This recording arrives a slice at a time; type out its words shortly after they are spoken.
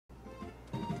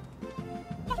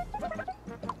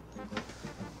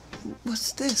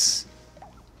What's this?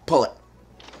 Pull it.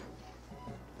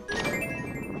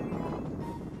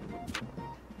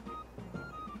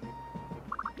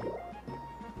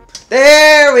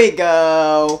 There we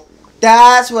go.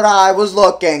 That's what I was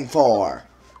looking for.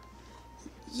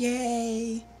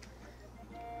 Yay.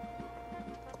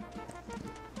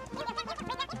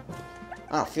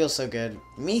 I don't feel so good.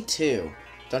 Me too.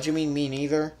 Don't you mean me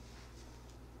neither?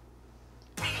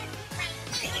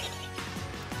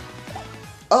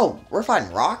 Oh, we're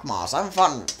fighting rock moss. I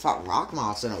haven't fought rock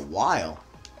moss in a while.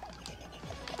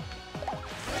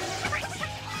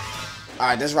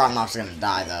 Alright, this rock moss is gonna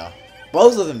die though.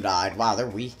 Both of them died. Wow, they're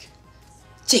weak.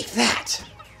 Take that!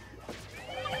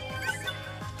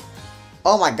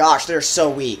 Oh my gosh, they're so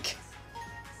weak.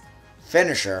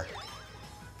 Finisher.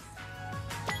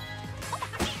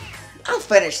 I'll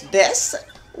finish this.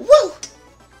 Woo!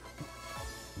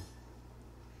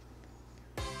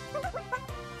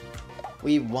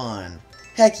 We won.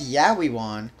 Heck yeah, we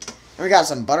won. And we got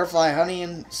some butterfly honey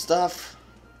and stuff.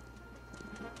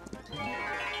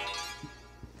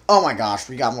 Oh my gosh,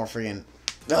 we got more freaking...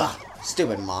 Ugh,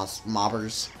 stupid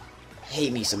mobbers.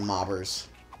 Hate me some mobbers.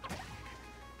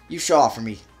 You show off for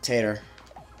me, Tater.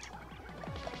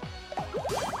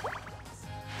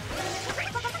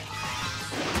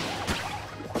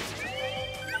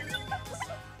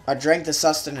 I drank the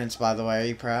sustenance, by the way. Are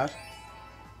you proud?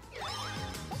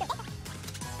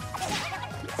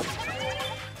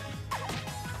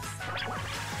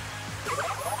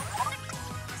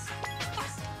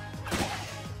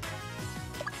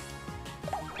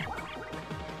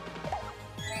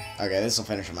 Okay, this will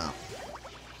finish him out.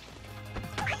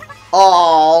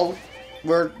 All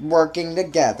we're working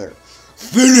together.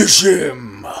 Finish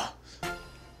him!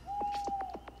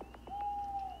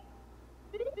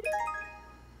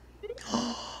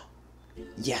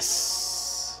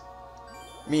 Yes!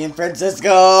 Me and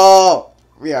Francisco!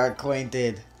 We are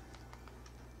acquainted.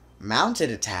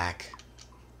 Mounted attack.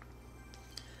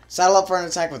 Saddle up for an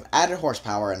attack with added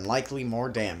horsepower and likely more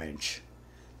damage.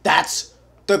 That's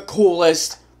the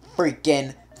coolest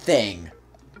freaking thing.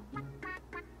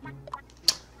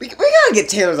 We gotta get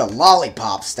Taylor the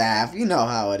lollipop staff. You know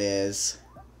how it is.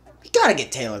 We gotta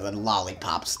get Taylor the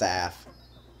lollipop staff.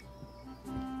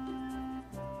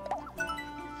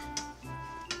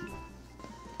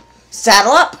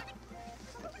 Saddle up!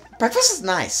 Breakfast is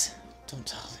nice.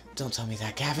 Don't tell me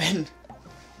that, Gavin.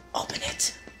 Open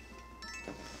it.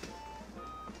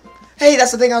 Hey,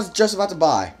 that's the thing I was just about to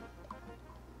buy.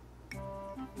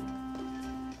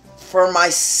 For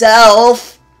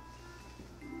myself.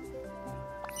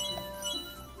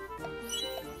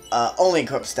 Only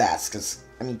equip stats, because,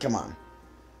 I mean, come on.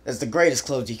 That's the greatest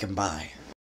clothes you can buy.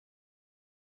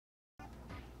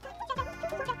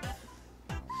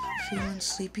 Feeling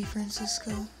sleepy,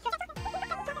 Francisco?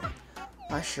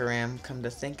 I sure am, come to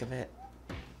think of it.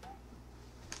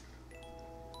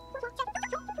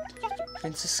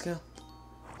 Francisco,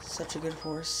 such a good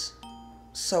horse.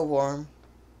 So warm.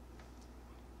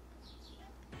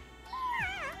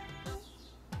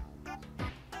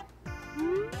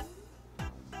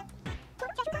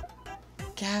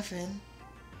 Gavin.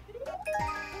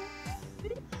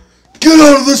 Get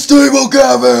out of the stable,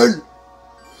 Gavin!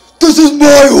 This is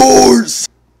my horse!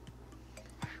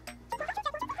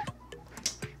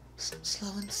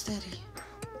 Slow and steady.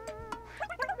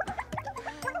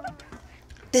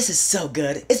 This is so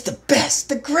good. It's the best,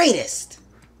 the greatest.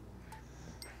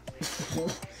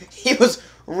 He was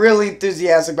really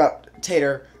enthusiastic about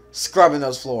Tater scrubbing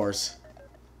those floors.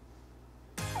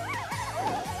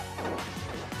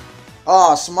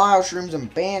 Aw, smile shrooms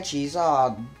and banshees.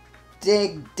 Aw,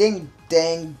 ding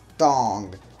dang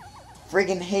dong.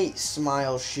 Friggin' hate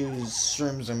smile shoes,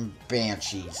 shrooms, and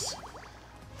banshees.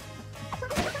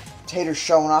 Tater's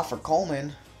showing off for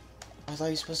Coleman. I thought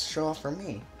he was supposed to show off for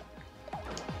me.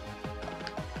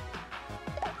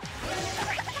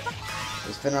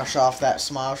 Let's finish off that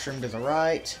smile shroom to the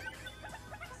right.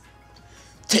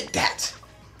 Take that!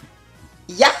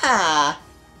 Yeah!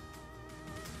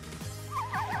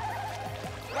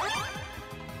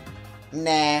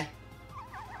 Nah.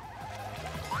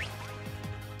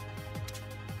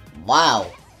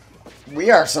 Wow.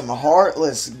 We are some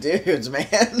heartless dudes,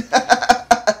 man.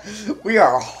 We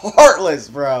are heartless,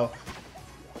 bro.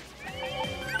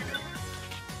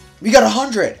 We got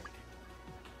 100.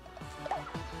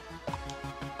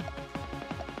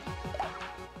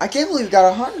 I can't believe we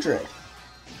got 100.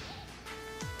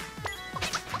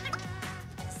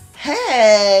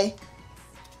 Hey!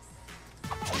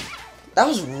 That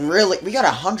was really... We got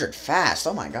 100 fast.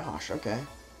 Oh my gosh. Okay.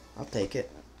 I'll take it.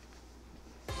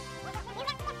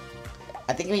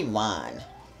 I think we won.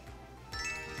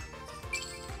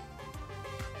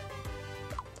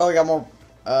 Oh, we got more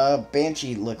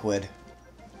Banshee liquid.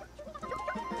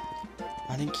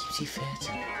 Running keeps you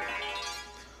fit.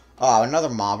 Oh, another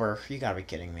mobber. You gotta be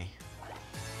kidding me.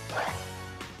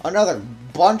 Another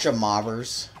bunch of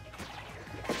mobbers.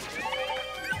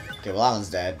 Okay, well that one's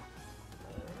dead.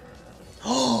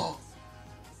 Oh!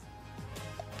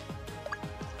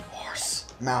 Horse.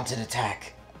 Mounted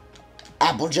attack.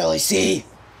 Apple Jelly C.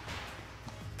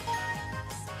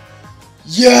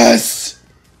 Yes!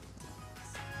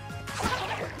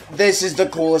 This is the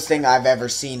coolest thing I've ever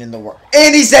seen in the world.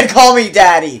 And he said, call me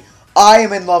daddy! I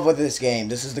am in love with this game.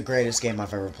 This is the greatest game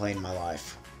I've ever played in my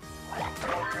life.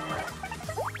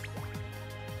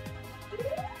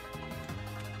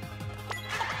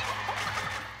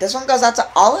 This one goes out to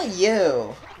all of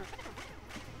you.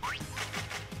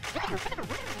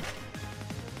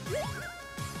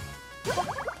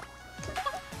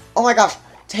 Oh my gosh,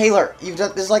 Taylor, you've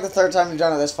done this is like the third time you've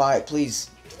done it this fight.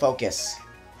 Please focus.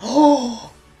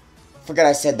 Oh, forget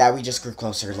I said that. We just grew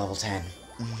closer to level 10.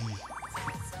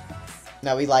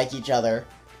 Now we like each other.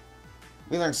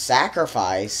 We learned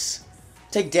sacrifice.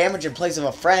 Take damage in place of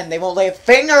a friend. They won't lay a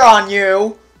finger on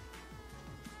you.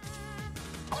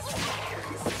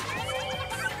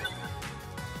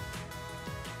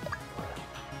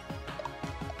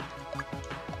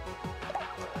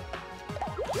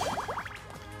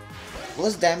 Will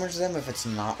this damage them if it's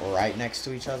not right next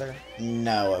to each other?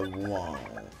 No, it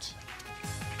won't.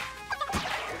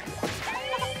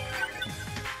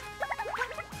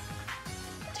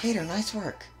 Tater, nice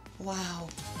work. Wow.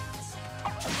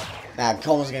 Nah,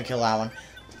 Coleman's gonna kill that one.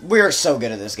 We're so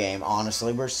good at this game,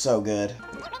 honestly. We're so good.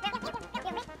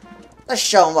 Let's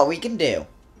show them what we can do.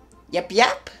 Yep,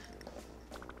 yep.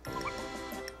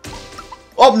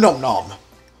 Oh, nom nom.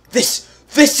 This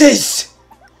is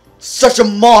such a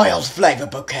mild flavor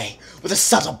bouquet with a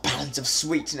subtle balance of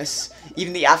sweetness.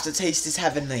 Even the aftertaste is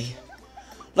heavenly.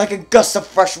 Like a gust of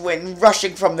fresh wind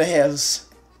rushing from the hills.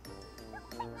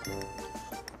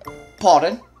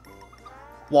 Pardon?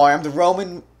 Why, I'm the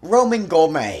Roman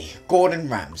gourmet, Gordon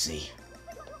Ramsay.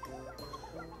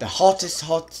 The hottest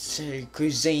hot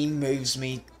cuisine moves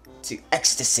me to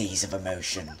ecstasies of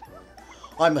emotion.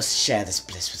 I must share this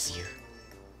bliss with you.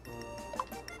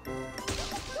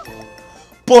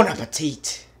 Bon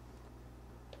appetit!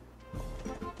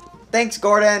 Thanks,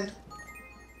 Gordon!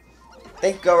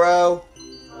 Thanks, Goro!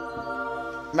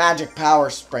 Magic power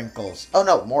sprinkles. Oh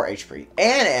no, more HP.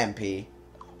 And MP.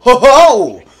 Ho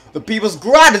ho! The people's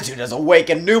gratitude has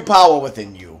awakened new power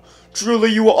within you.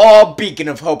 Truly you are a beacon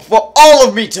of hope for all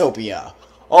of Miitopia.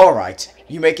 Alright,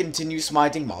 you may continue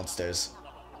smiting monsters.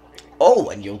 Oh,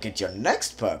 and you'll get your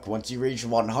next perk once you reach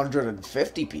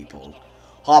 150 people.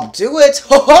 Hop to it!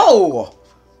 Ho ho!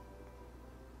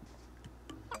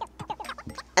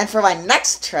 And for my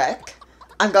next trick,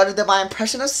 I'm going to do my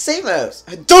impression of Samus.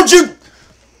 Don't you...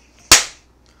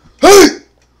 Hey!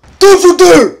 Don't you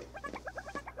dare!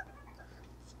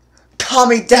 Call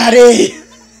me daddy!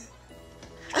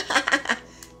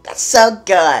 That's so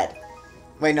good.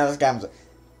 Wait, no, this guy was...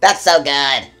 That's so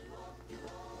good.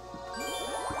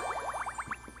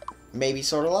 Maybe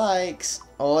sorta likes.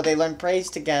 Oh, they learn praise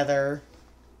together.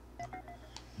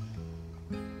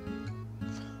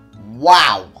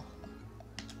 Wow.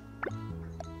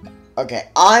 Okay,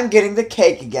 I'm getting the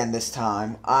cake again this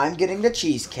time. I'm getting the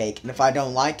cheesecake, and if I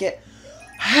don't like it...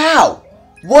 How?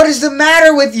 What is the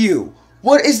matter with you?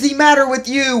 What is the matter with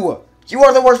you? You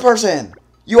are the worst person.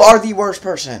 You are the worst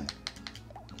person.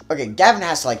 Okay, Gavin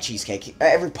has to like cheesecake.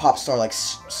 Every pop store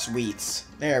likes sweets.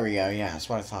 There we go. Yeah, that's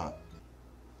what I thought.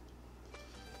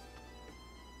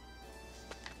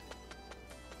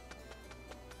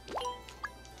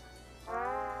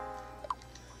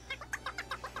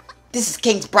 This is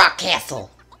King's Brock Castle.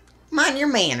 Mind your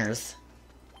manners.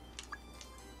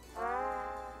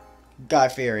 Guy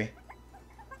Fieri.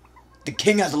 The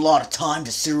king has a lot of time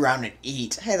to sit around and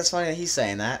eat. Hey, that's funny that he's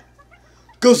saying that.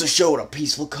 Goes to show what a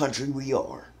peaceful country we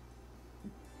are.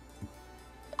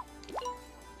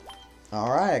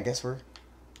 Alright, I guess we're...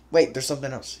 Wait, there's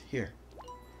something else here.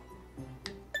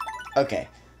 Okay.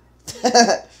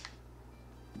 I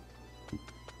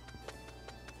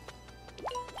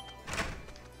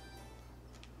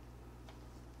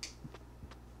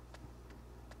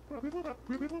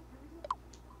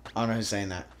don't know who's saying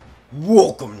that.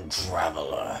 Welcome,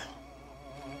 traveler.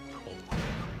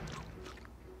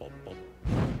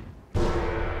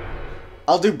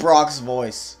 I'll do Brock's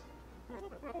voice.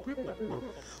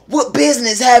 What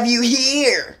business have you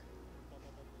here?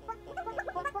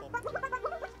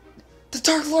 The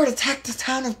Dark Lord attacked the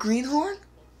town of Greenhorn?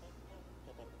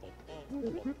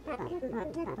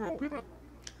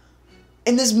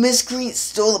 And this miscreant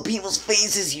stole the people's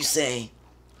faces, you say?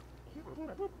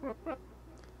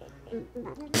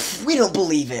 Pfft, we don't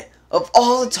believe it. Of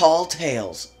all the tall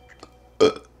tales.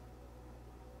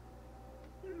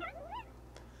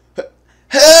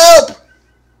 Help!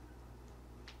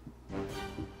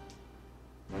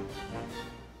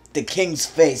 The king's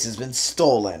face has been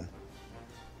stolen.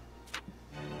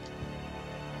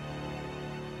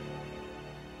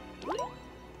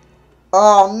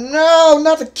 Oh no,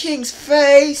 not the king's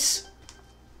face!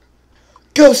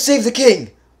 Go save the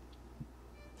king!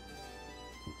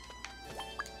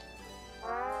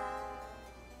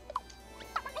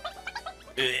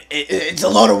 It's a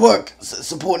lot of work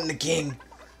supporting the king.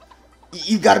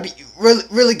 You've got to be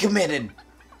really committed.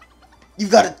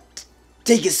 You've got to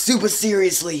take it super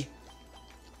seriously.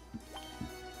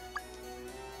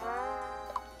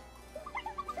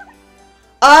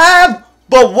 I have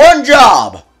but one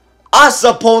job. I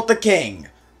support the king.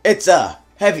 It's a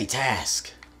heavy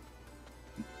task.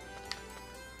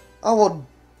 Oh, well,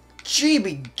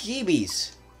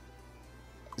 jeeby-geebies.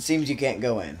 It seems you can't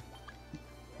go in.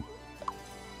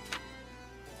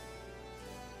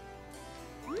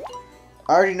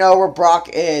 I already know where Brock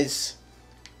is.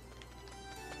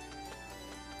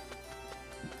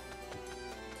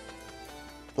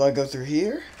 Do I go through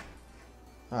here?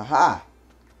 Aha.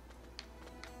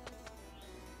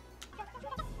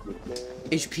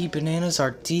 HP bananas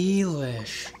are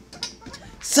delish.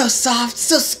 So soft,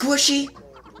 so squishy.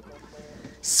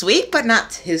 Sweet, but not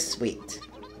too sweet.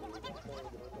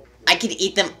 I could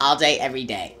eat them all day, every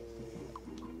day.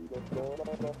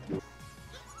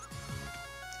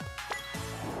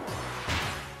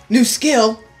 New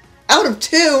skill? Out of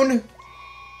tune?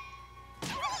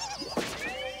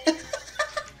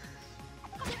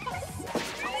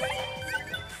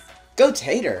 Go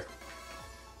Tater.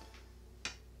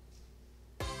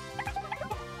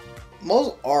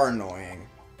 Moles are annoying.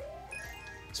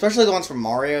 Especially the ones from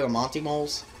Mario, the Monty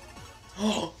moles.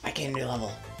 Oh, I gained a new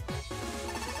level.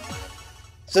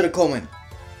 So did Coleman.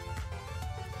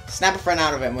 Snap a friend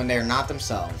out of it when they're not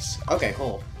themselves. Okay,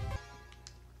 cool.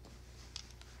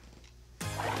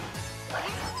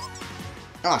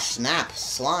 Oh, snap.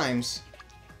 Slimes.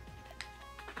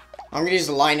 I'm gonna use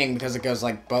the lightning because it goes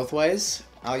like both ways.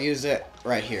 I'll use it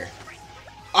right here.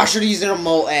 I should have used it on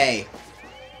Mole A.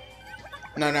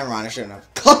 No, never mind. I shouldn't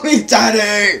have. Call me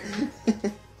Daddy!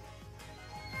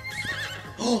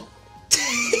 Oh.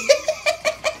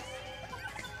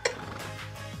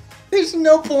 There's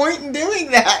no point in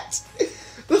doing that.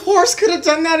 The horse could have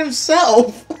done that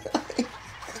himself.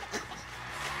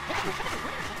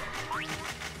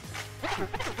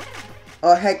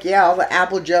 Oh, heck yeah, all the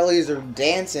apple jellies are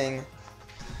dancing.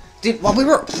 Dude, while we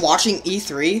were watching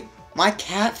E3, my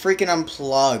cat freaking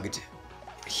unplugged.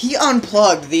 He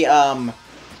unplugged the,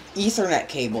 Ethernet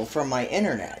cable from my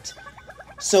internet.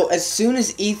 So, as soon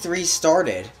as E3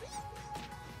 started,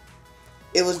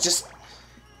 it was just...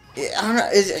 I don't know,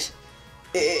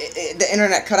 the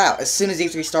internet cut out as soon as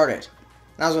E3 started.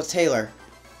 And I was with Taylor.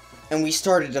 And we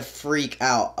started to freak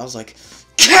out. I was like,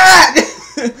 Cat!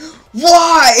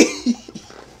 Why?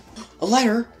 A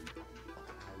letter?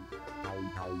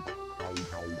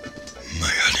 My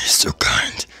honey is so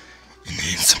kind and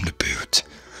handsome to boot.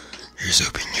 Here's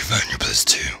hoping you find your bliss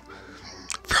too.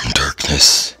 From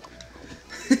darkness.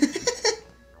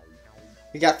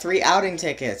 We got 3 outing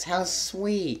tickets. How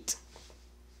sweet.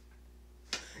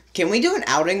 Can we do an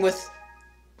outing with...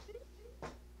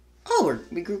 Oh,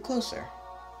 we grew closer.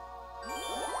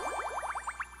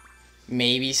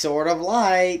 Maybe sort of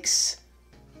likes.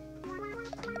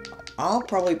 I'll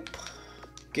probably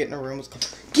get in a room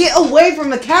with... Get away from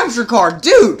the capture card,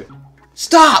 dude!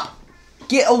 Stop!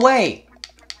 Get away!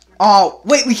 Oh,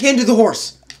 wait, we can do the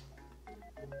horse.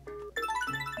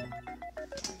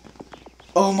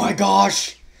 Oh my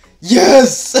gosh!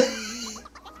 Yes!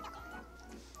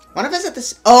 Wanna visit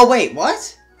this? Oh, wait,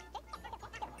 what?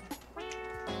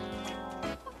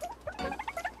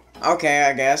 Okay,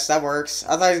 I guess. That works.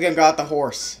 I thought he was gonna go out the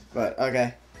horse, but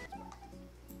okay.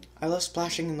 I love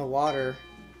splashing in the water.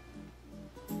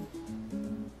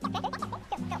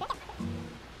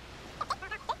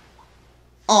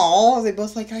 Aw, they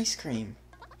both like ice cream.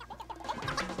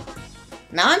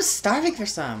 Now I'm starving for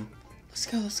some. Let's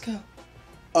go, let's go.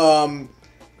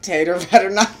 Tater better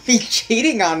not be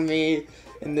cheating on me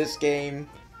in this game.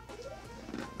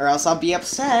 Or else I'll be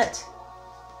upset.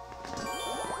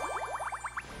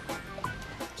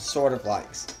 Sort of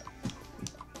likes.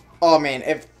 Oh man,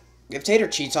 if Tater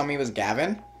cheats on me with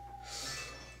Gavin,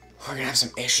 we're gonna have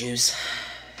some issues.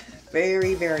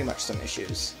 Very, very much some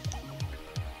issues.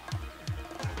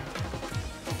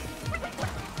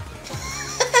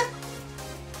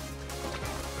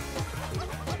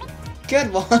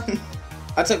 good one.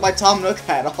 I took my Tom Nook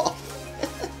hat off.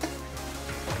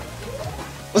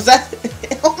 Was that?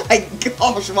 Oh my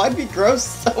gosh, why'd we grow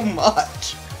so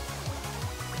much?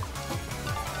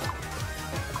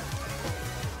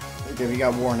 Okay, we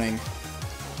got warning.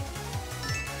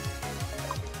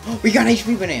 We got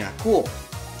HP banana. Cool.